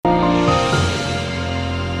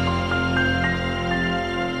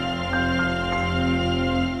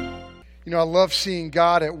I love seeing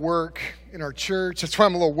God at work in our church. That's why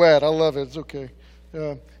I'm a little wet. I love it. It's okay.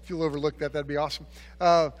 If you'll overlook that, that'd be awesome.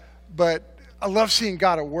 But I love seeing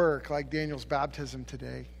God at work, like Daniel's baptism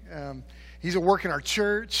today. He's at work in our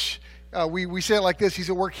church. We say it like this: He's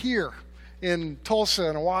at work here in Tulsa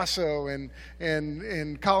and Owasso and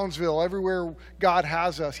in Collinsville, everywhere God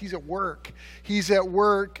has us. He's at work. He's at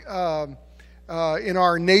work in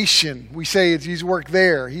our nation. We say He's at work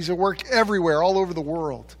there. He's at work everywhere, all over the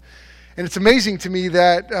world. And it's amazing to me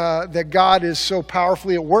that God is so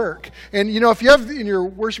powerfully at work. And, if you have in your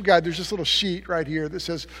worship guide, there's this little sheet right here that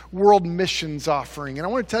says World Missions Offering. And I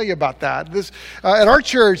want to tell you about that. At our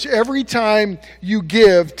church, every time you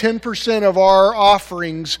give, 10% of our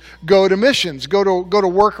offerings go to missions, go to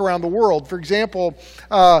work around the world. For example,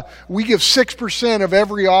 we give 6% of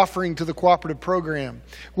every offering to the cooperative program,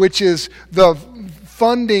 which is the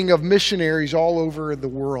funding of missionaries all over the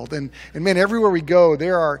world. And man, everywhere we go,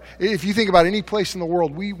 if you think about any place in the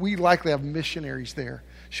world, we likely have missionaries there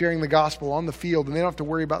sharing the gospel on the field, and they don't have to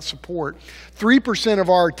worry about support. 3% of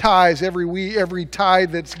our tithes, every tithe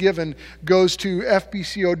that's given goes to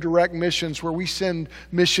FBCO Direct Missions, where we send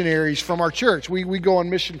missionaries from our church. We go on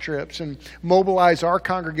mission trips and mobilize our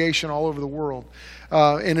congregation all over the world.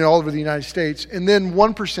 And all over the United States. And then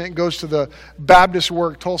 1% goes to the Baptist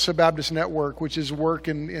work, Tulsa Baptist Network, which is work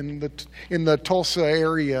in the Tulsa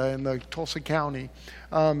area, in the Tulsa County.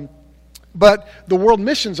 But the World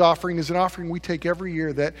Missions Offering is an offering we take every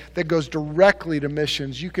year that goes directly to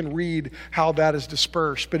missions. You can read how that is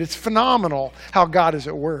dispersed. But it's phenomenal how God is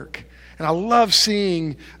at work. And I love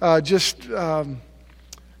seeing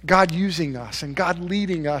God using us and God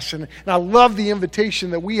leading us. And I love the invitation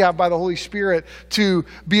that we have by the Holy Spirit to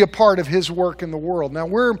be a part of His work in the world. Now,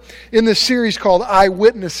 we're in this series called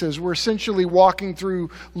Eyewitnesses. We're essentially walking through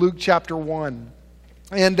Luke chapter 1.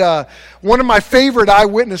 And one of my favorite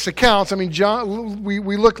eyewitness accounts, John, we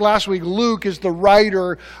looked last week, Luke is the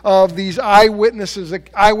writer of these eyewitness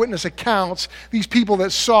accounts, these people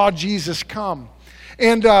that saw Jesus come.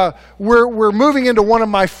 And we're moving into one of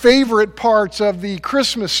my favorite parts of the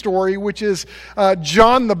Christmas story, which is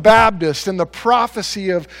John the Baptist and the prophecy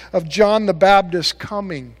of John the Baptist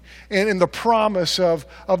coming. And the promise of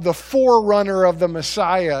the forerunner of the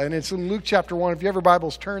Messiah. And it's in Luke chapter 1. If you have your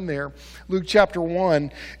Bibles, turn there. Luke chapter 1.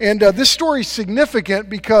 And this story is significant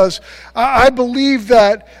because I believe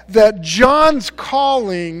that John's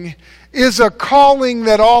calling is a calling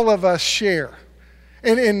that all of us share.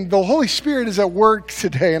 And the Holy Spirit is at work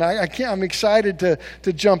today, and I'm excited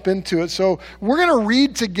to jump into it. So we're going to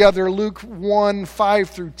read together Luke 1, 5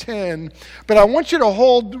 through 10. But I want you to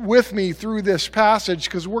hold with me through this passage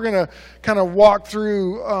because we're going to kind of walk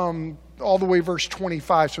through all the way verse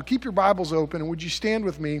 25. So keep your Bibles open, and would you stand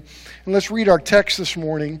with me? And let's read our text this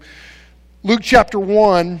morning. Luke chapter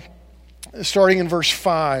 1, starting in verse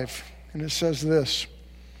 5. And it says this.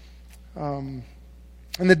 In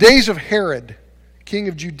the days of Herod, king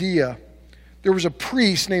of Judea, there was a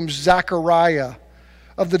priest named Zechariah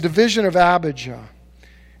of the division of Abijah.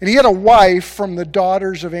 And he had a wife from the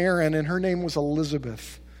daughters of Aaron, and her name was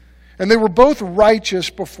Elizabeth. And they were both righteous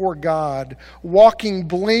before God, walking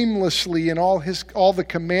blamelessly in all the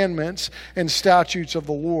commandments and statutes of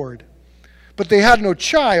the Lord. But they had no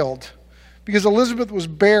child, because Elizabeth was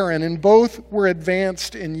barren, and both were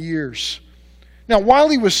advanced in years. Now, while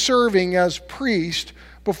he was serving as priest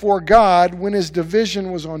before God, when his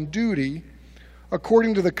division was on duty,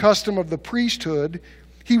 according to the custom of the priesthood,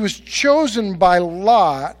 he was chosen by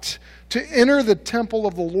lot to enter the temple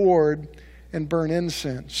of the Lord and burn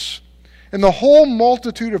incense. And the whole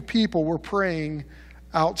multitude of people were praying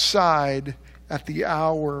outside at the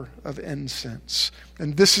hour of incense.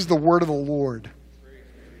 And this is the word of the Lord.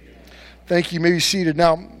 Thank you. You may be seated.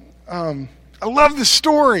 Now, I love this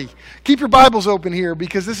story. Keep your Bibles open here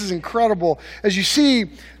because this is incredible. As you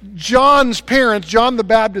see, John's parents, John the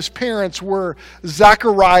Baptist's parents, were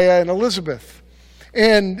Zechariah and Elizabeth.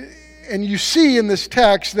 And you see in this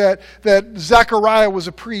text that Zechariah was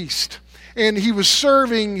a priest. And he was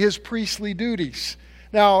serving his priestly duties.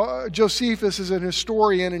 Now, Josephus is an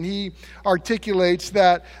historian, and he articulates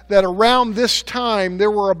that around this time,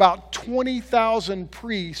 there were about 20,000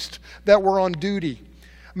 priests that were on duty.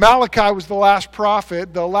 Malachi was the last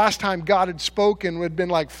prophet. The last time God had spoken had been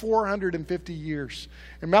like 450 years.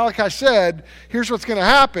 And Malachi said, here's what's going to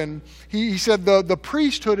happen. He said the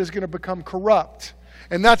priesthood is going to become corrupt.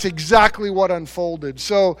 And that's exactly what unfolded.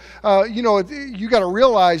 So, you got to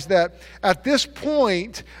realize that at this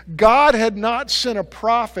point, God had not sent a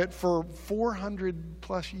prophet for 400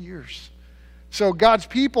 plus years. So God's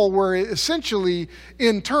people were essentially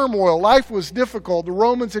in turmoil. Life was difficult. The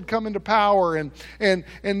Romans had come into power, and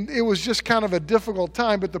it was just kind of a difficult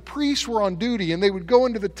time. But the priests were on duty, and they would go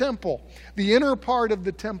into the temple, the inner part of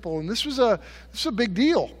the temple. And this was a big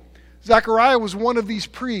deal. Zechariah was one of these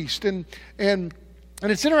priests. And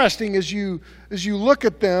it's interesting as you look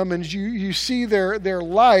at them and you see their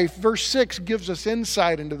life. Verse 6 gives us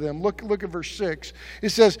insight into them. Look at verse 6. It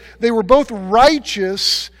says, they were both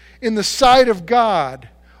righteous in the sight of God,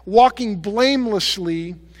 walking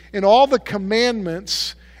blamelessly in all the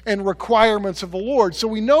commandments and requirements of the Lord. So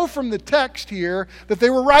we know from the text here that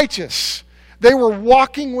they were righteous. They were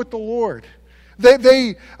walking with the Lord.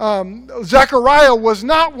 Zechariah was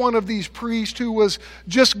not one of these priests who was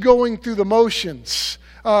just going through the motions.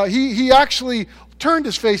 He actually turned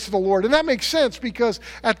his face to the Lord. And that makes sense because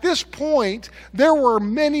at this point, there were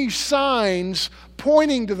many signs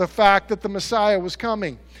pointing to the fact that the Messiah was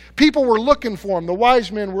coming. People were looking for him. The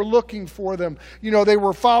wise men were looking for them. They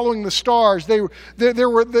were following the stars. There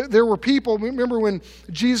were people. Remember when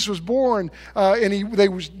Jesus was born and they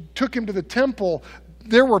took him to the temple?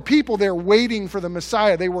 There were people there waiting for the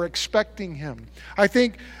Messiah. They were expecting him. I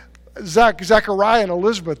think Zechariah and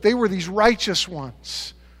Elizabeth, they were these righteous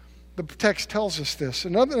ones. The text tells us this.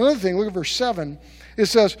 Another thing, look at verse 7. It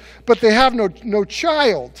says, but they have no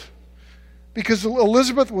child because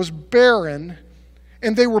Elizabeth was barren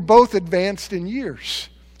and they were both advanced in years.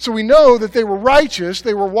 So we know that they were righteous.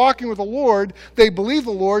 They were walking with the Lord. They believed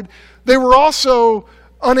the Lord. They were also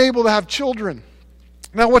unable to have children.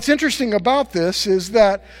 Now, what's interesting about this is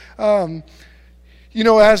that,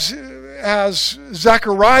 as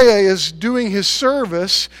Zechariah is doing his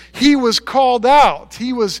service, he was called out.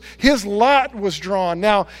 His lot was drawn.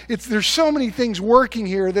 Now, there's so many things working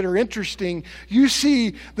here that are interesting. You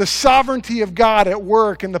see the sovereignty of God at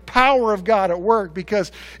work and the power of God at work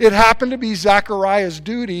because it happened to be Zechariah's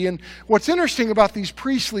duty. And what's interesting about these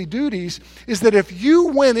priestly duties is that if you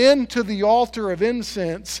went into the altar of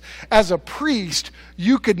incense as a priest,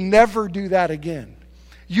 you could never do that again.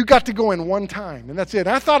 You got to go in one time, and that's it.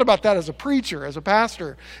 And I thought about that as a preacher, as a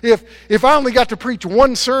pastor. If I only got to preach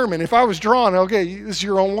one sermon, if I was drawn, okay, this is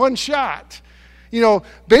your own one shot.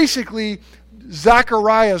 Basically,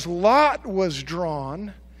 Zechariah's lot was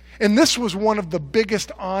drawn, and this was one of the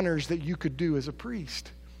biggest honors that you could do as a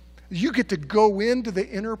priest. You get to go into the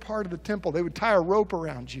inner part of the temple. They would tie a rope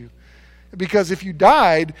around you, because if you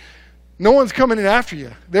died, no one's coming in after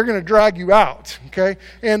you. They're going to drag you out, okay?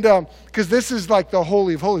 And because this is like the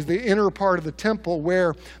Holy of Holies, the inner part of the temple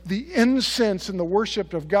where the incense and the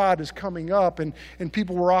worship of God is coming up and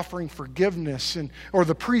people were offering forgiveness, or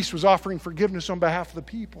the priest was offering forgiveness on behalf of the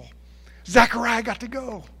people. Zechariah got to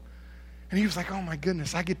go. And he was like, oh my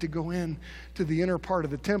goodness, I get to go in to the inner part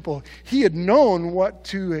of the temple. He had known what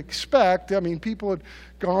to expect. I mean, people had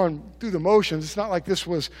gone through the motions. It's not like this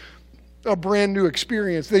was a brand new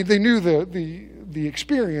experience. They knew the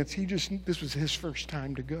experience. This was his first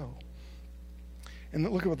time to go. And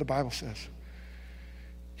look at what the Bible says.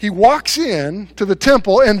 He walks in to the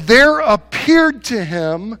temple, and there appeared to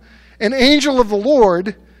him an angel of the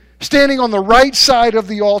Lord standing on the right side of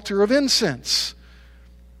the altar of incense.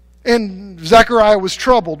 And Zechariah was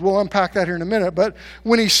troubled. We'll unpack that here in a minute. But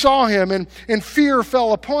when he saw him, and fear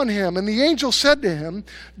fell upon him, and the angel said to him,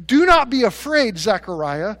 do not be afraid,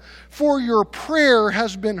 Zechariah, for your prayer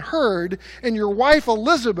has been heard, and your wife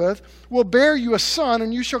Elizabeth will bear you a son,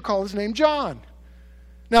 and you shall call his name John.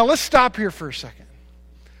 Now let's stop here for a second,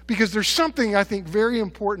 because there's something I think very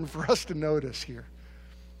important for us to notice here.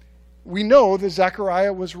 We know that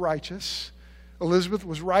Zechariah was righteous, Elizabeth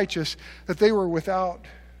was righteous, that they were without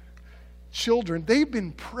children. They've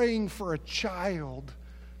been praying for a child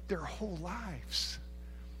their whole lives.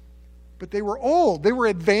 But they were old. They were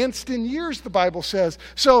advanced in years, the Bible says.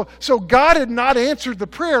 So God had not answered the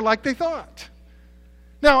prayer like they thought.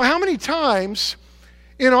 Now, how many times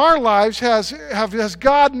in our lives has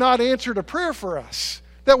God not answered a prayer for us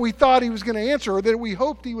that we thought he was going to answer or that we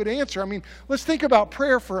hoped he would answer? I mean, let's think about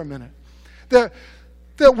prayer for a minute. That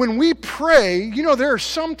when we pray, there are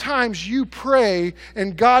sometimes you pray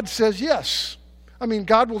and God says yes. I mean,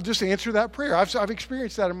 God will just answer that prayer. I've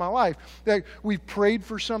experienced that in my life. That we've prayed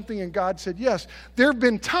for something and God said yes. There have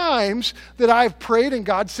been times that I've prayed and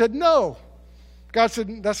God said no. God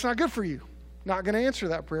said, that's not good for you. Not going to answer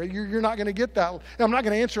that prayer. You're not going to get that. I'm not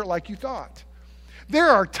going to answer it like you thought. There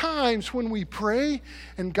are times when we pray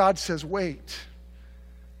and God says wait.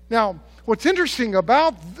 Now, what's interesting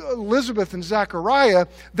about Elizabeth and Zechariah,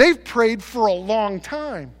 they've prayed for a long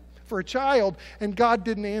time for a child, and God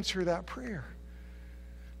didn't answer that prayer.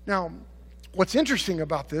 Now, what's interesting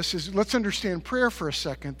about this is, let's understand prayer for a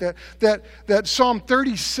second. That Psalm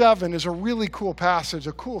 37 is a really cool passage,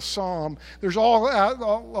 a cool psalm. There's a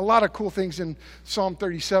lot of cool things in Psalm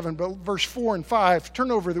 37, but verse 4 and 5,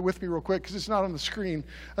 turn over there with me real quick because it's not on the screen,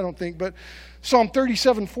 I don't think. But Psalm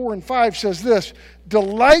 37, 4 and 5 says this: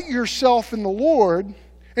 delight yourself in the Lord,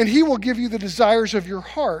 and he will give you the desires of your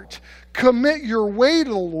heart. Commit your way to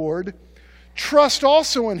the Lord. Trust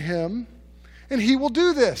also in him, and he will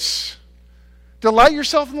do this. Delight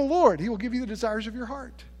yourself in the Lord. He will give you the desires of your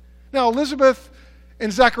heart. Now, Elizabeth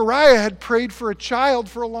and Zechariah had prayed for a child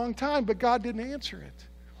for a long time, but God didn't answer it.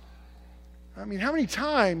 I mean, how many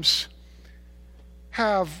times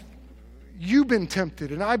have you been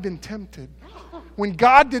tempted and I've been tempted when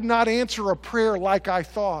God did not answer a prayer like I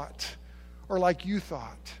thought or like you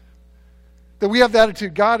thought? That we have the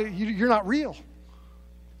attitude, God, you're not real.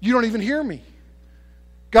 You don't even hear me.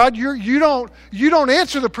 God, you don't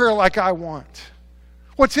answer the prayer like I want.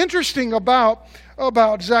 What's interesting about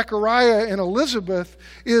Zechariah and Elizabeth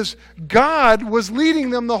is God was leading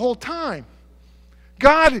them the whole time.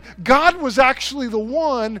 God was actually the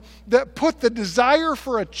one that put the desire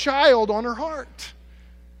for a child on her heart.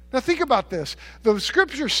 Now think about this. The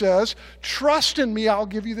scripture says, trust in me, I'll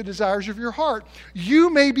give you the desires of your heart. You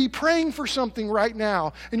may be praying for something right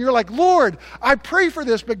now, and you're like, Lord, I pray for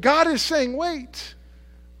this, but God is saying, wait.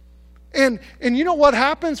 And you know what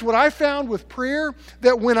happens? What I found with prayer,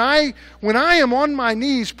 that when I am on my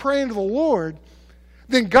knees praying to the Lord,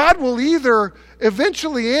 then God will either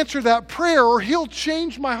eventually answer that prayer or he'll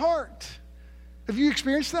change my heart. Have you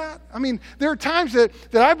experienced that? I mean, there are times that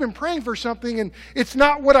I've been praying for something and it's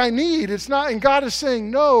not what I need. It's not, and God is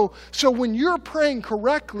saying no. So when you're praying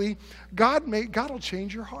correctly, God will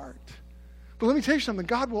change your heart. But let me tell you something.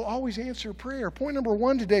 God will always answer prayer. Point number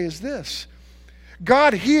 1 today is this: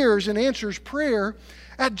 God hears and answers prayer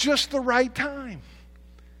at just the right time.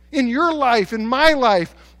 In your life, in my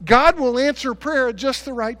life, God will answer prayer at just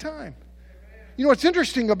the right time. You know what's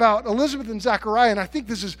interesting about Elizabeth and Zechariah, and I think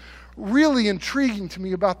this is really intriguing to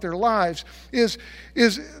me about their lives, is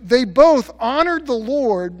they both honored the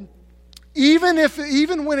Lord even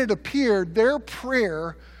when it appeared their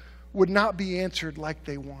prayer would not be answered like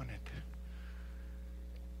they wanted.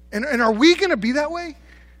 And are we going to be that way?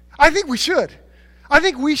 I think we should. I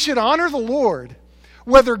think we should honor the Lord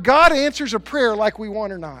whether God answers a prayer like we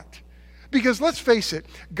want or not. Because let's face it,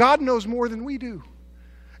 God knows more than we do.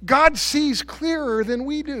 God sees clearer than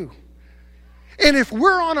we do. And if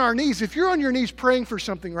we're on our knees, if you're on your knees praying for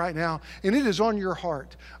something right now and it is on your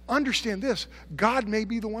heart, understand this: God may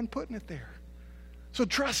be the one putting it there. So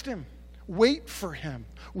trust him. Wait for him.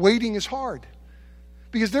 Waiting is hard.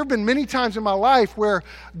 Because there have been many times in my life where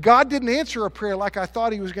God didn't answer a prayer like I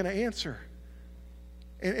thought he was going to answer.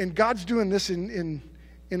 And God's doing this in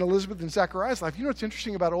Elizabeth and Zechariah's life. You know what's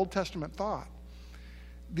interesting about Old Testament thought?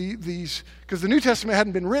 Because the New Testament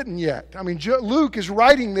hadn't been written yet. I mean, Luke is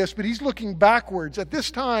writing this, but he's looking backwards. At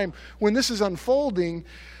this time, when this is unfolding,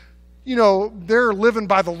 you know, they're living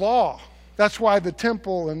by the law. That's why the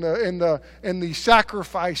temple and the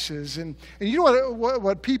sacrifices and you know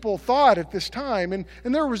what people thought at this time, and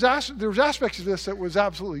there was aspects of this that was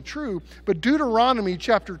absolutely true. But Deuteronomy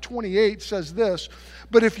chapter 28 says this: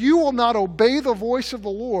 but if you will not obey the voice of the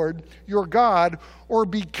Lord your God, or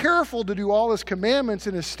be careful to do all his commandments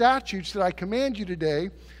and his statutes that I command you today,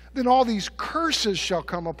 then all these curses shall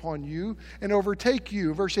come upon you and overtake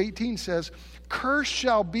you. Verse 18 says, cursed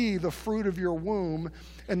shall be the fruit of your womb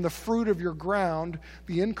and the fruit of your ground,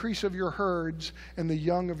 the increase of your herds and the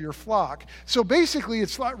young of your flock. So basically,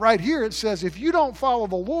 it's like right here, it says, if you don't follow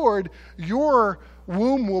the Lord, your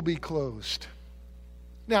womb will be closed.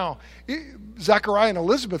 Now, Zechariah and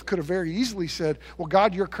Elizabeth could have very easily said, well,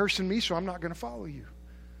 God, you're cursing me, so I'm not going to follow you.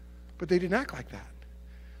 But they didn't act like that.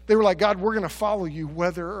 They were like, God, we're going to follow you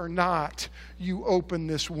whether or not you open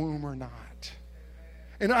this womb or not.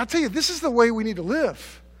 And I'll tell you, this is the way we need to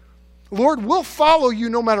live. Lord, we'll follow you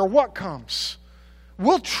no matter what comes.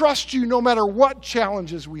 We'll trust you no matter what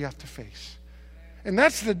challenges we have to face. And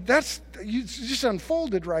that's just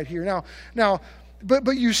unfolded right here. Now,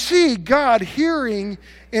 but you see God hearing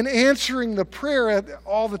and answering the prayer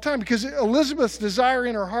all the time, because Elizabeth's desire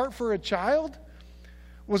in her heart for a child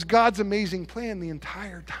was God's amazing plan the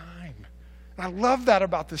entire time. And I love that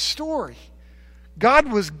about this story.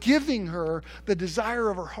 God was giving her the desire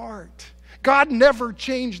of her heart. God never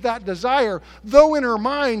changed that desire, though in her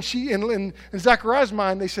mind, in Zechariah's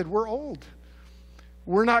mind, they said, we're old.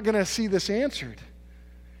 We're not going to see this answered.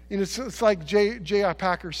 And it's like J.I.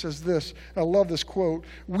 Packer says this, and I love this quote: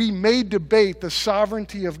 we may debate the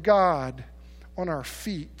sovereignty of God on our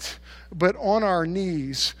feet, but on our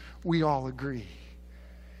knees, we all agree.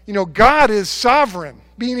 You know, God is sovereign,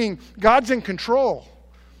 meaning God's in control.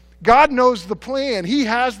 God knows the plan. He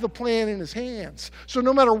has the plan in his hands. So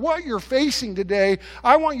no matter what you're facing today,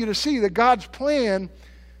 I want you to see that God's plan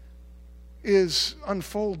is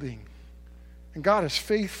unfolding. And God is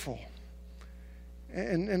faithful.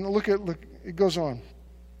 And look, it goes on.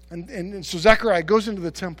 And so Zechariah goes into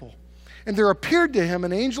the temple. And there appeared to him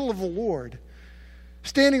an angel of the Lord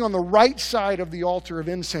standing on the right side of the altar of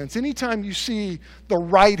incense. Anytime you see the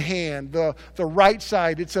right hand, the right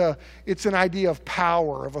side, it's an idea of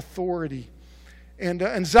power, of authority.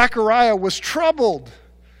 And Zechariah was troubled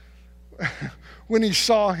when he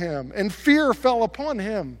saw him, and fear fell upon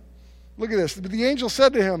him. Look at this. But the angel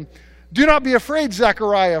said to him, "Do not be afraid,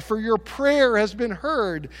 Zechariah, for your prayer has been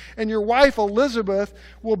heard, and your wife Elizabeth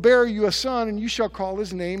will bear you a son, and you shall call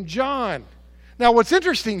his name John." Now, what's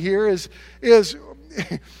interesting here is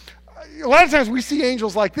a lot of times we see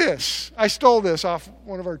angels like this. I stole this off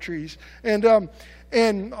one of our trees, and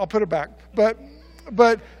I'll put it back.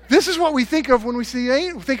 But this is what we think of when we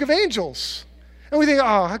think of angels, and we think,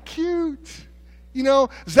 "Oh, how cute." You know,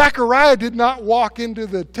 Zechariah did not walk into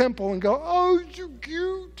the temple and go, "Oh, so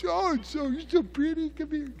cute. Oh, you're so pretty.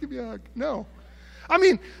 Give me a hug." No. I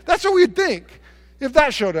mean, that's what we'd think if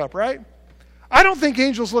that showed up, right? I don't think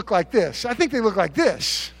angels look like this. I think they look like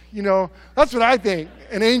this. You know, that's what I think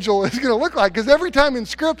an angel is going to look like. Because every time in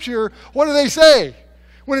Scripture, what do they say?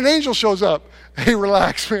 When an angel shows up, "Hey,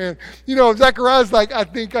 relax, man." You know, Zechariah's like, "I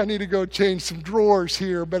think I need to go change some drawers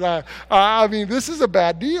here. But I mean, this is a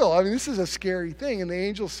bad deal. I mean, this is a scary thing." And the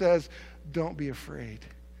angel says, "Don't be afraid."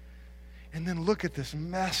 And then look at this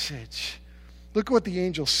message. Look at what the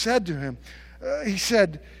angel said to him. He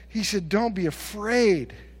said, "Don't be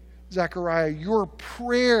afraid, Zechariah. Your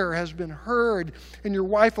prayer has been heard, and your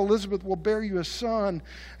wife Elizabeth will bear you a son,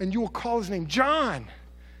 and you will call his name John."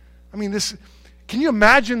 I mean, can you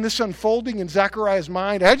imagine this unfolding in Zechariah's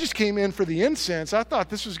mind? I just came in for the incense. I thought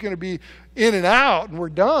this was going to be in and out, and we're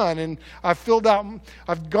done, and I've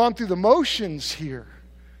gone through the motions here.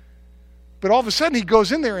 But all of a sudden, he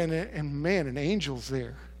goes in there, and man, an angel's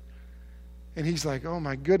there. And he's like, "Oh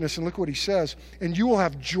my goodness," and look what he says. "And you will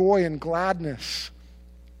have joy and gladness,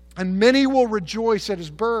 and many will rejoice at his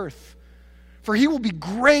birth, for he will be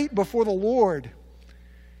great before the Lord."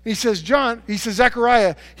 And he says,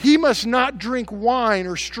 Zechariah, "He must not drink wine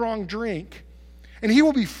or strong drink, and he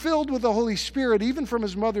will be filled with the Holy Spirit even from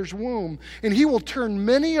his mother's womb, and he will turn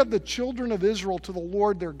many of the children of Israel to the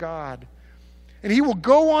Lord their God. And he will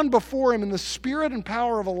go on before him in the spirit and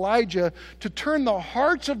power of Elijah to turn the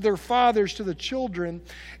hearts of their fathers to the children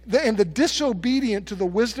and the disobedient to the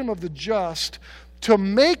wisdom of the just, to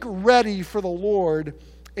make ready for the Lord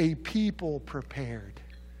a people prepared."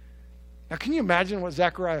 Now, can you imagine what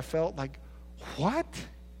Zechariah felt like? What?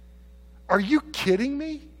 Are you kidding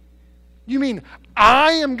me? You mean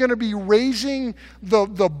I am going to be raising the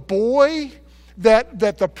boy that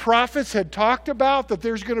the prophets had talked about, that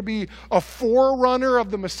there's going to be a forerunner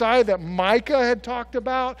of the Messiah that Micah had talked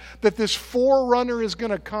about, that this forerunner is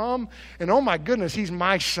going to come, and oh my goodness, he's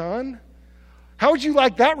my son? How would you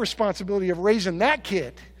like that responsibility of raising that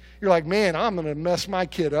kid? You're like, "Man, I'm going to mess my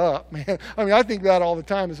kid up, man." I mean, I think that all the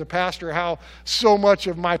time as a pastor, how so much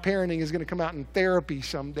of my parenting is going to come out in therapy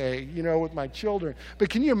someday, you know, with my children. But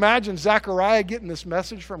can you imagine Zechariah getting this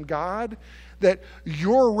message from God that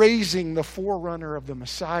you're raising the forerunner of the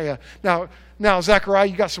Messiah? Now, Zechariah,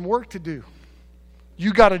 you got some work to do.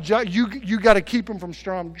 You got to keep him from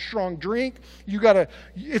strong drink.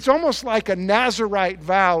 It's almost like a Nazirite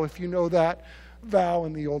vow, if you know that vow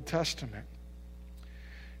in the Old Testament.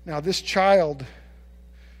 Now, this child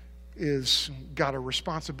is got a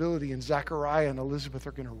responsibility, and Zechariah and Elizabeth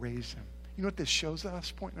are going to raise him. You know what this shows us?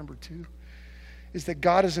 Point number 2 is that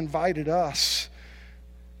God has invited us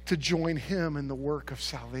to join him in the work of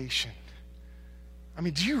salvation. I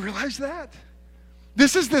mean, do you realize that?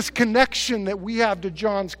 This is this connection that we have to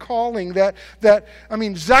John's calling that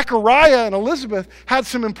Zechariah and Elizabeth had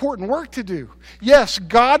some important work to do. Yes,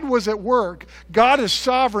 God was at work. God is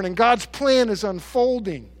sovereign, and God's plan is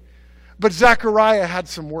unfolding. But Zechariah had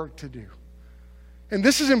some work to do. And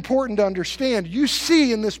this is important to understand. You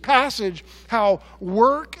see in this passage how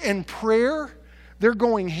work and prayer, they're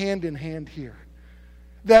going hand in hand here.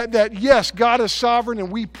 That yes, God is sovereign,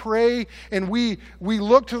 and we pray and we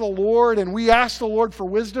look to the Lord and we ask the Lord for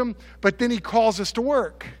wisdom, but then he calls us to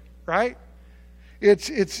work, right?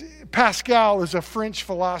 It's Pascal is a French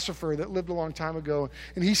philosopher that lived a long time ago,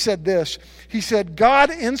 and he said this. He said,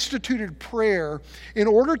 "God instituted prayer in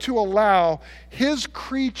order to allow his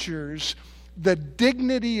creatures the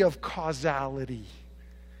dignity of causality.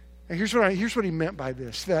 And here's what he meant by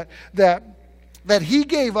this, that he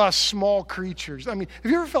gave us small creatures. I mean,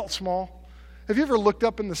 have you ever felt small? Have you ever looked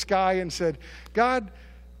up in the sky and said, God,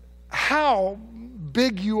 how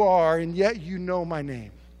big you are, and yet you know my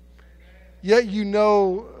name. Yet you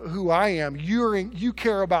know who I am. You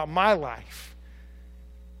care about my life.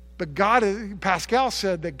 But Pascal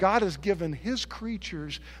said that God has given his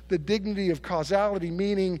creatures the dignity of causality,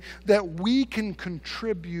 meaning that we can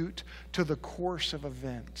contribute to the course of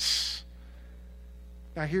events.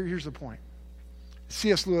 Now here's the point.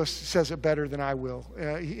 C.S. Lewis says it better than I will.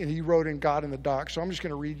 And he wrote in God in the Dock, so I'm just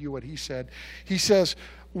going to read you what he said. He says,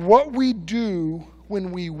 what we do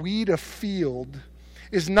when we weed a field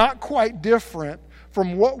is not quite different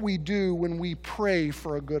from what we do when we pray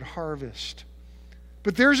for a good harvest.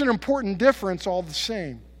 But there's an important difference all the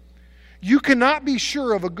same. You cannot be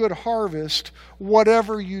sure of a good harvest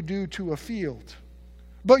whatever you do to a field.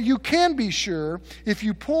 But you can be sure if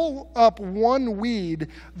you pull up one weed,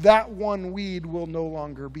 that one weed will no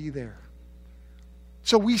longer be there.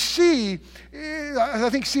 So we see, I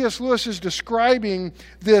think C.S. Lewis is describing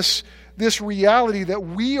this reality that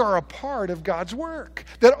we are a part of God's work,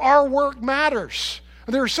 that our work matters.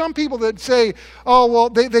 There are some people that say, oh, well,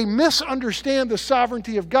 they misunderstand the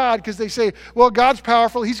sovereignty of God because they say, well, God's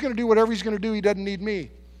powerful. He's going to do whatever he's going to do. He doesn't need me.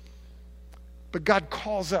 But God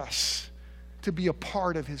calls us to be a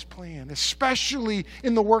part of his plan, especially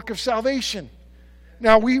in the work of salvation.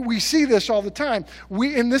 Now, we see this all the time.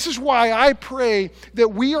 And this is why I pray that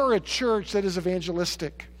we are a church that is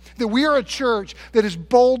evangelistic, that we are a church that is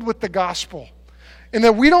bold with the gospel, and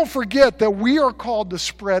that we don't forget that we are called to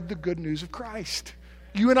spread the good news of Christ.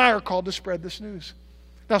 You and I are called to spread this news.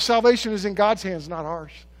 Now, salvation is in God's hands, not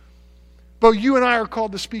ours. But you and I are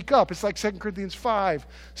called to speak up. It's like 2 Corinthians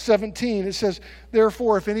 5:17. It says,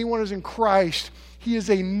 therefore, if anyone is in Christ, he is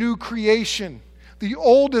a new creation. The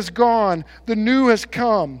old is gone, the new has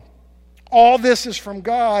come. All this is from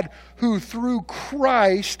God, who through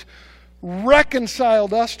Christ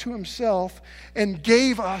reconciled us to himself and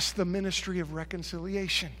gave us the ministry of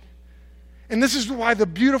reconciliation. And this is why the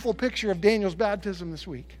beautiful picture of Daniel's baptism this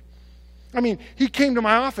week. I mean, he came to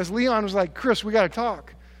my office. Leon was like, Chris, we got to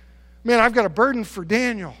talk. Man, I've got a burden for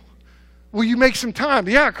Daniel. Will you make some time?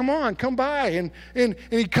 Yeah, come on, come by. And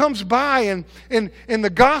he comes by, and the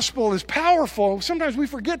gospel is powerful. Sometimes we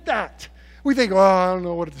forget that. We think, oh, I don't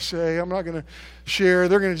know what to say. I'm not going to share.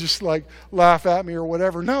 They're going to just like laugh at me or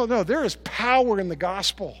whatever. No, there is power in the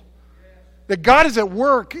gospel. That God is at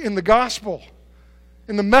work in the gospel.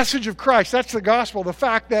 In the message of Christ. That's the gospel.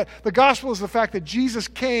 The gospel is the fact that Jesus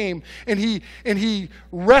came and he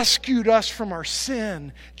rescued us from our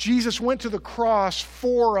sin. Jesus went to the cross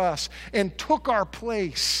for us and took our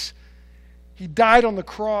place. He died on the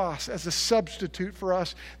cross as a substitute for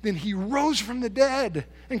us. Then he rose from the dead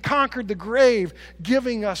and conquered the grave,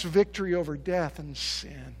 giving us victory over death and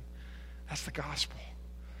sin. That's the gospel.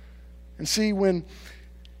 And see, when,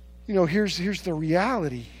 here's the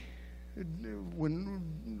reality. When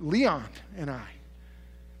Leon and I,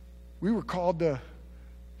 we were called to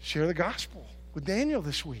share the gospel with Daniel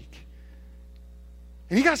this week.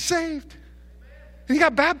 And he got saved. And he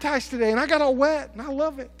got baptized today. And I got all wet. And I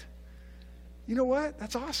love it. You know what?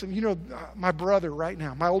 That's awesome. My brother right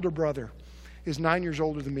now, my older brother, is 9 years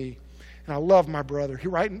older than me. And I love my brother.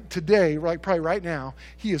 Probably right now,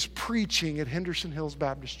 he is preaching at Henderson Hills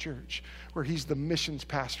Baptist Church, where he's the missions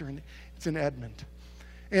pastor. And it's in Edmond.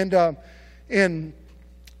 And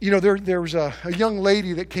there was a young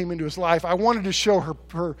lady that came into his life. I wanted to show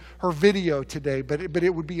her video today, but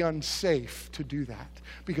it would be unsafe to do that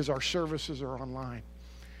because our services are online.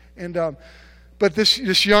 But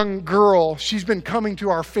this young girl, she's been coming to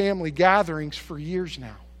our family gatherings for years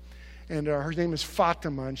now. And her name is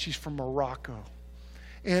Fatima, and she's from Morocco.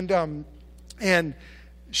 And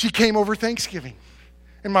she came over Thanksgiving.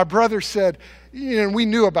 And my brother said, we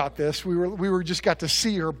knew about this. We were just got to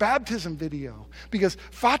see her baptism video because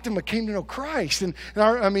Fatima came to know Christ. And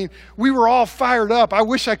we were all fired up. I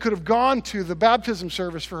wish I could have gone to the baptism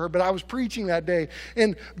service for her, but I was preaching that day.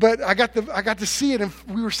 But I got to see it, and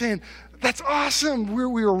we were saying, that's awesome. We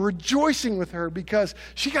were rejoicing with her because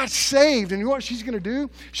she got saved. And you know what she's going to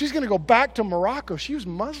do? She's going to go back to Morocco. She was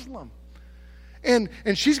Muslim. And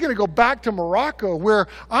she's going to go back to Morocco, where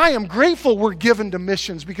I am grateful we're given to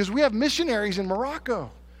missions because we have missionaries in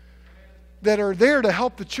Morocco that are there to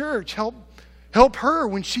help the church, help her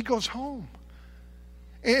when she goes home.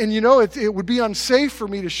 And it would be unsafe for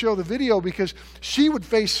me to show the video because she would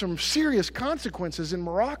face some serious consequences in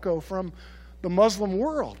Morocco from the Muslim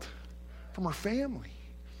world, from her family.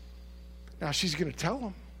 Now she's going to tell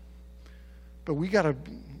them. But we got to,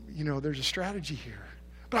 there's a strategy here.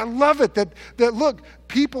 But I love it that look,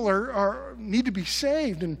 people need to be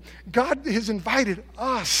saved, and God has invited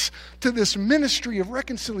us to this ministry of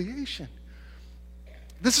reconciliation.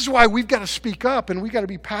 This is why we've got to speak up, and we've got to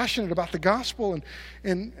be passionate about the gospel,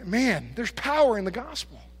 and man, there's power in the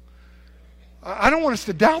gospel. I don't want us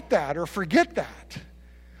to doubt that or forget that.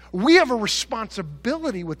 We have a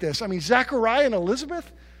responsibility with this. I mean, Zechariah and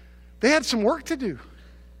Elizabeth, they had some work to do.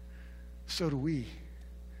 So do we.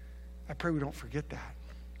 I pray we don't forget that.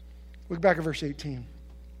 Look back at verse 18.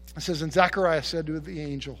 It says, and Zechariah said to the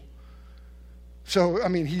angel. So, I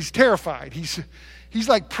mean, he's terrified. He's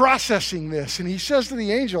like processing this. And he says to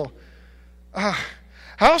the angel,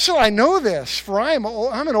 how shall I know this? For I'm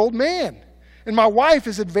an old man, and my wife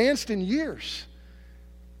is advanced in years.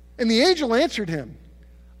 And the angel answered him,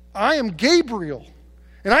 I am Gabriel,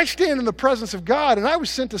 and I stand in the presence of God, and I was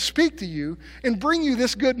sent to speak to you and bring you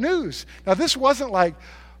this good news. Now, this wasn't like,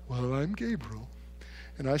 well, I'm Gabriel,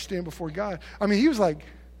 and I stand before God. I mean, he was like,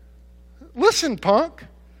 listen, punk,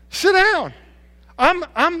 sit down.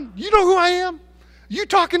 You know who I am? You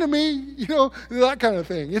talking to me? That kind of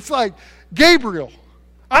thing. It's like, Gabriel.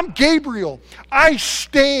 I'm Gabriel. I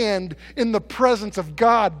stand in the presence of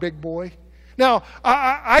God, big boy. Now,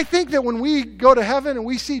 I think that when we go to heaven and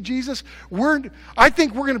we see Jesus, I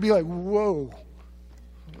think we're going to be like, whoa,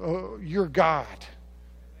 you're God.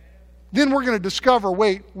 Then we're going to discover,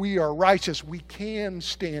 wait, we are righteous. We can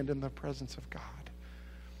stand in the presence of God.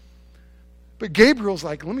 But Gabriel's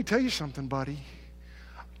like, let me tell you something, buddy.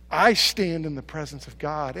 I stand in the presence of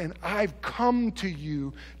God, and I've come to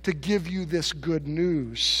you to give you this good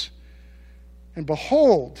news. And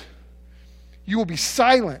behold, you will be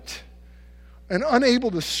silent and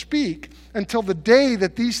unable to speak until the day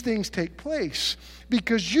that these things take place,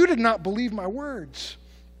 because you did not believe my words,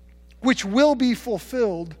 which will be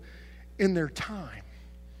fulfilled in their time.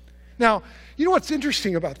 Now, you know what's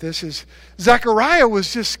interesting about this is Zechariah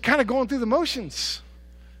was just kind of going through the motions.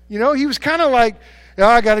 He was kind of like,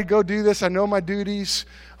 I got to go do this. I know my duties.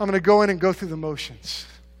 I'm going to go in and go through the motions.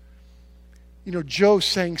 Joe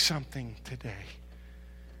sang something today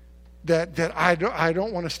that I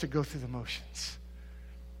don't want us to go through the motions.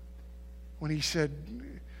 When he said,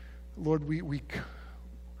 Lord,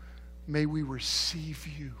 may we receive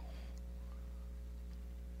you.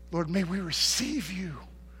 Lord, may we receive you.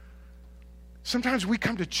 Sometimes we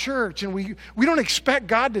come to church and we don't expect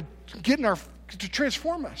God to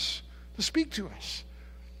transform us, to speak to us.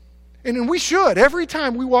 And we should. Every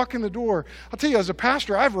time we walk in the door, I'll tell you, as a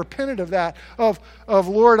pastor, I've repented of that, of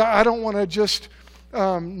Lord, I don't want to just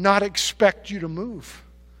not expect you to move.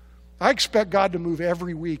 I expect God to move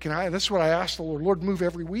every week, and that's what I ask the Lord. Lord, move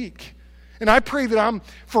every week. And I pray that I'm,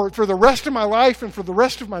 for the rest of my life and for the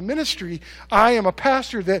rest of my ministry, I am a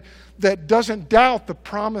pastor that doesn't doubt the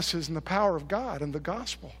promises and the power of God and the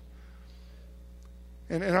gospel.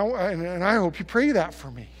 And I hope you pray that for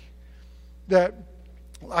me. That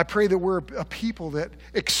I pray that we're a people that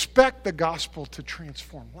expect the gospel to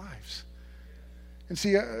transform lives. And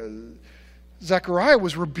see, Zechariah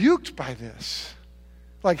was rebuked by this.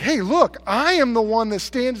 Like, hey, look, I am the one that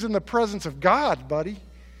stands in the presence of God, buddy.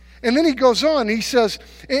 And then he goes on, he says,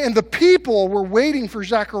 and the people were waiting for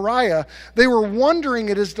Zechariah. They were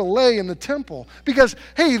wondering at his delay in the temple. Because,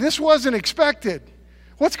 hey, this wasn't expected.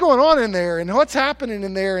 What's going on in there? And what's happening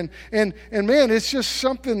in there? And man, it's just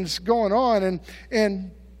something's going on.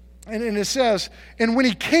 And it says, and when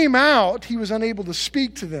he came out, he was unable to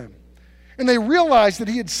speak to them. And they realized that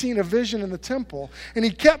he had seen a vision in the temple. And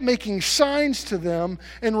he kept making signs to them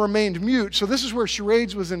and remained mute. So this is where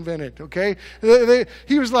charades was invented, okay?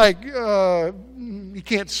 He was like, he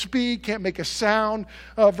can't speak, can't make a sound.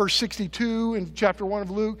 Verse 62 in chapter 1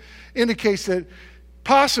 of Luke indicates that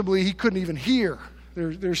possibly he couldn't even hear.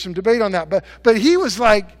 There's some debate on that. But he was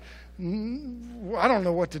like, I don't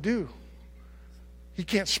know what to do. He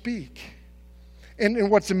can't speak.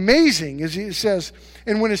 And what's amazing is it says,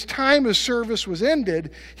 and when his time of service was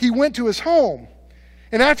ended, he went to his home.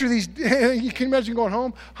 And after these, you can imagine going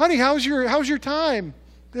home, honey, how's your time?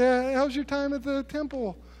 How's your time at the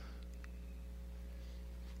temple?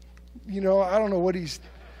 I don't know what he's,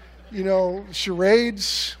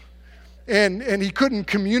 charades. And he couldn't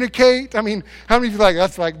communicate. I mean, how many of you are like,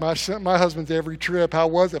 that's like my husband's every trip. How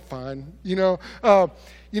was it? Fine.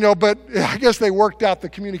 But I guess they worked out the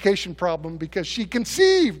communication problem because she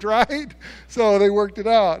conceived, right? So they worked it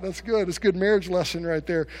out. That's good. It's a good marriage lesson right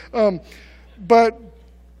there. But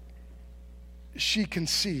she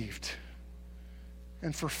conceived.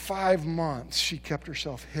 And for 5 months, she kept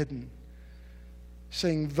herself hidden,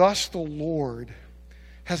 saying, thus the Lord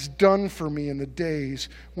has done for me in the days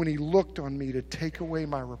when he looked on me to take away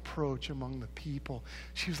my reproach among the people.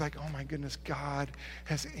 She was like, oh my goodness, God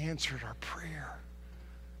has answered our prayer.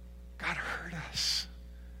 God heard us.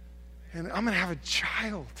 And I'm going to have a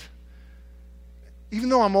child. Even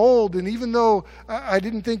though I'm old and even though I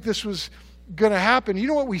didn't think this was going to happen, you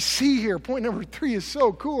know what we see here? Point number 3 is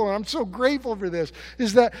so cool, and I'm so grateful for this,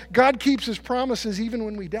 is that God keeps his promises even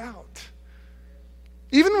when we doubt.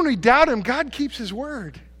 Even when we doubt him, God keeps his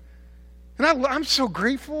word. And I'm so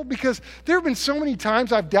grateful because there have been so many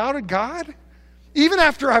times I've doubted God. Even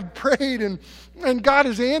after I've prayed and God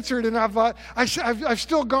has answered, and I've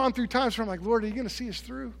still gone through times where I'm like, Lord, are you going to see us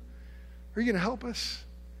through? Are you going to help us?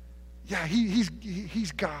 Yeah,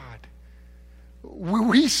 he's God.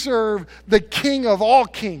 We serve the King of all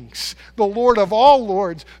kings, the Lord of all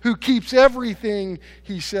lords, who keeps everything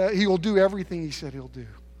he said. He will do everything he said he'll do.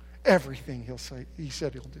 Everything he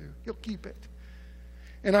said he'll do. He'll keep it.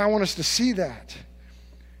 And I want us to see that.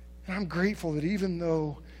 And I'm grateful that even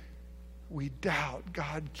though we doubt,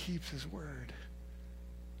 God keeps his word.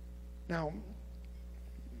 Now,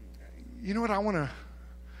 you know what I want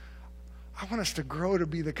us to grow to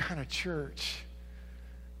be the kind of church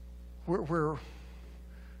where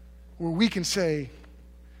we can say,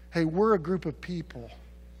 hey, we're a group of people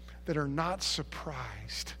that are not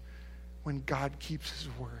surprised when God keeps his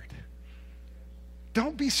word.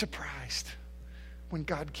 Don't be surprised when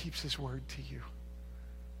God keeps his word to you.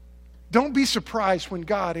 Don't be surprised when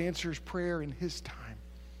God answers prayer in his time.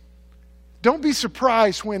 Don't be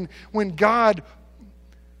surprised when God,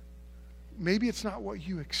 maybe it's not what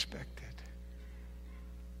you expected,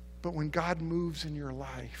 but when God moves in your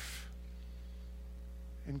life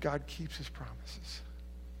and God keeps his promises.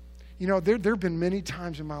 You know, there have been many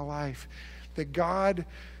times in my life that God's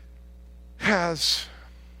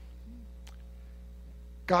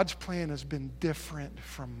plan has been different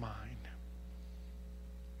from mine.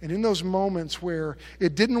 And in those moments where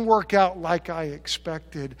it didn't work out like I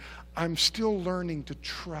expected, I'm still learning to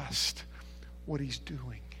trust what he's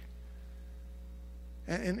doing.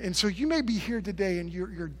 And so you may be here today and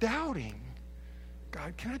you're doubting.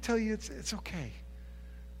 God, can I tell you it's okay.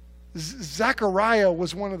 Zechariah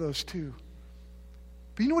was one of those too.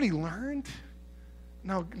 But you know what he learned?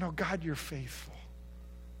 No, God, you're faithful.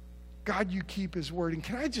 God, you keep his word. And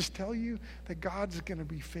can I just tell you that God's going to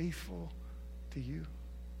be faithful to you?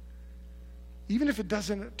 Even if it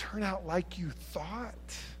doesn't turn out like you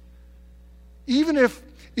thought. Even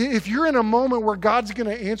if you're in a moment where God's going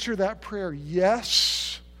to answer that prayer,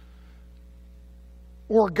 yes,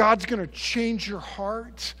 or God's going to change your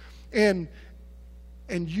heart and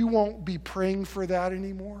you won't be praying for that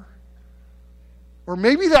anymore. Or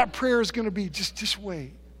maybe that prayer is going to be, just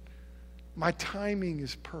wait. My timing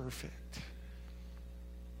is perfect.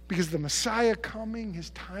 Because the Messiah coming,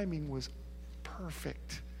 his timing was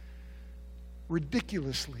perfect.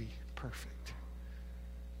 Ridiculously perfect.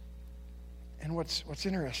 And what's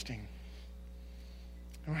interesting,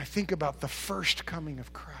 when I think about the first coming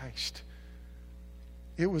of Christ,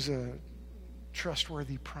 it was a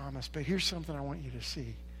trustworthy promise. But here's something I want you to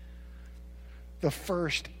see. The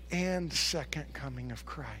first and second coming of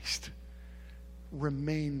Christ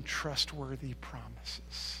remain trustworthy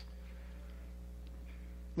promises.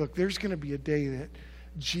 Look, there's going to be a day that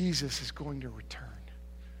Jesus is going to return.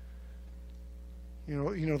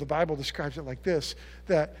 You know, the Bible describes it like this,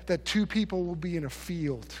 that two people will be in a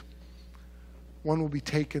field. One will be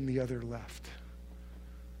taken, the other left.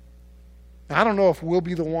 Now, I don't know if we'll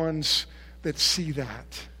be the ones that see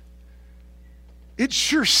that. It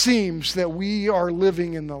sure seems that we are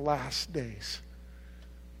living in the last days.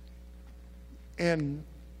 And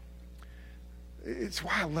it's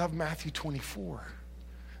why I love Matthew 24.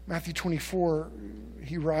 Matthew 24,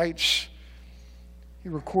 he records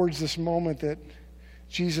this moment that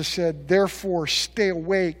Jesus said, "Therefore stay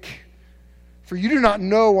awake, for you do not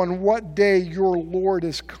know on what day your Lord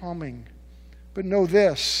is coming. But know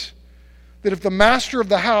this, that if the master of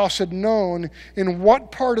the house had known in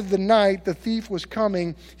what part of the night the thief was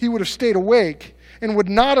coming, he would have stayed awake and would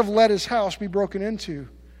not have let his house be broken into.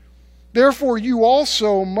 Therefore you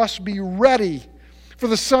also must be ready, for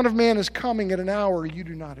the Son of Man is coming at an hour you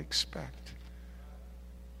do not expect."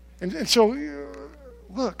 And so,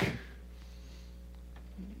 look,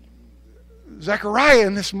 Zechariah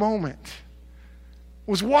in this moment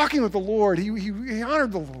was walking with the Lord. He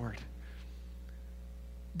honored the Lord.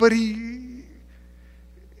 But he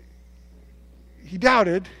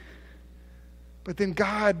doubted, but then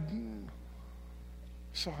God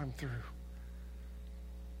saw him through.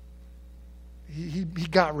 He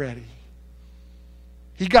got ready.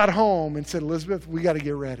 He got home and said, "Elizabeth, we got to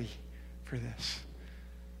get ready for this."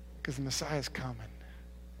 because the Messiah is coming.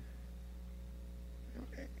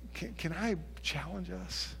 Can I challenge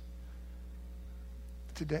us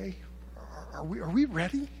today? Are we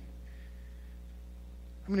ready?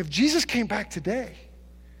 I mean, if Jesus came back today,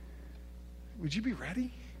 would you be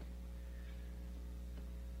ready?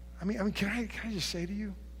 I mean, can I just say to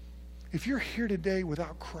you, if you're here today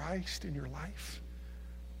without Christ in your life,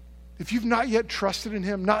 if you've not yet trusted in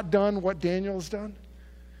him, not done what Daniel has done,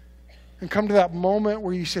 and come to that moment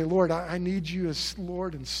where you say, Lord, I need you as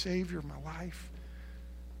Lord and Savior of my life,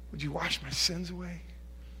 would you wash my sins away?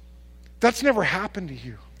 That's never happened to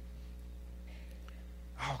you.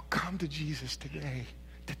 Oh, come to Jesus today.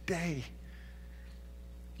 Today.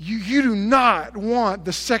 You do not want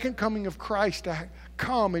the second coming of Christ to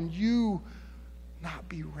come and you not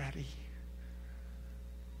be ready.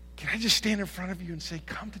 Can I just stand in front of you and say,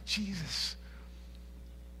 come to Jesus?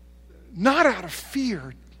 Not out of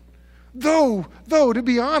fear. Though, to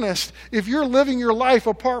be honest, if you're living your life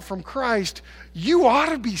apart from Christ, you ought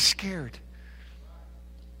to be scared.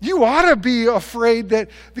 You ought to be afraid that,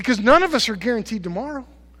 because none of us are guaranteed tomorrow.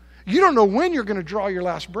 You don't know when you're going to draw your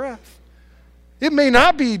last breath. It may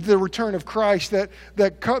not be the return of Christ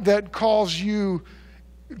that causes you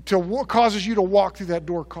to walk through that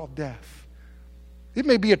door called death. It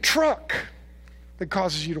may be a truck that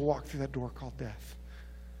causes you to walk through that door called death.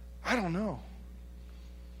 I don't know.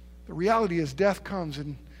 The reality is death comes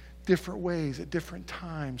in different ways at different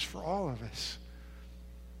times for all of us.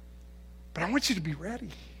 But I want you to be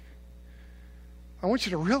ready. I want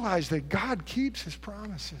you to realize that God keeps his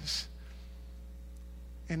promises.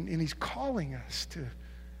 And he's calling us to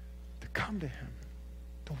come to him,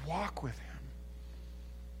 to walk with him.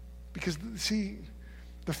 Because, see,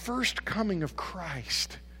 the first coming of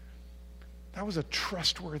Christ, that was a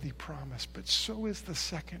trustworthy promise, but so is the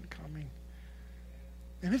second coming.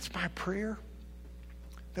 And it's my prayer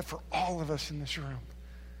that for all of us in this room,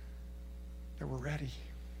 that we're ready.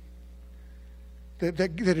 That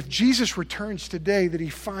if Jesus returns today, that he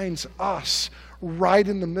finds us right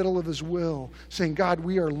in the middle of his will, saying, God,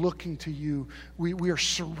 we are looking to you. We are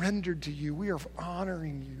surrendered to you. We are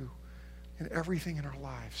honoring you in everything in our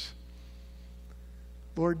lives.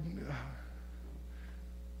 Lord,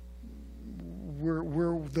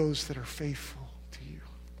 we're those that are faithful to you.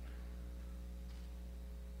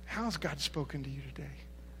 How has God spoken to you today?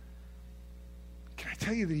 Can I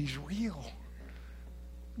tell you that he's real?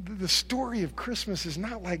 The story of Christmas is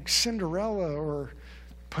not like Cinderella or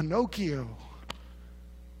Pinocchio.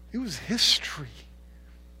 It was history.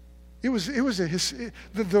 It was the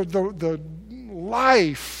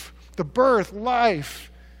life, the birth,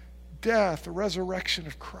 life, death, the resurrection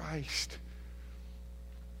of Christ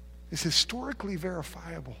is historically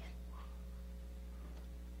verifiable.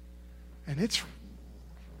 And its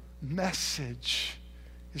message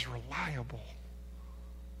is reliable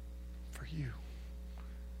for you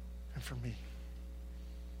and for me.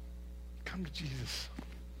 Come to Jesus.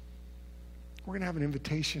 We're going to have an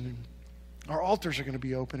invitation, and our altars are going to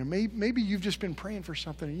be open. And maybe you've just been praying for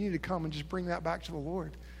something, and you need to come and just bring that back to the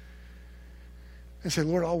Lord. And say,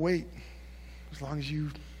 Lord, I'll wait as long as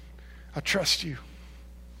I trust you.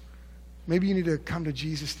 Maybe you need to come to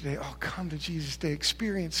Jesus today. Oh, come to Jesus today.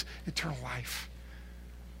 Experience eternal life.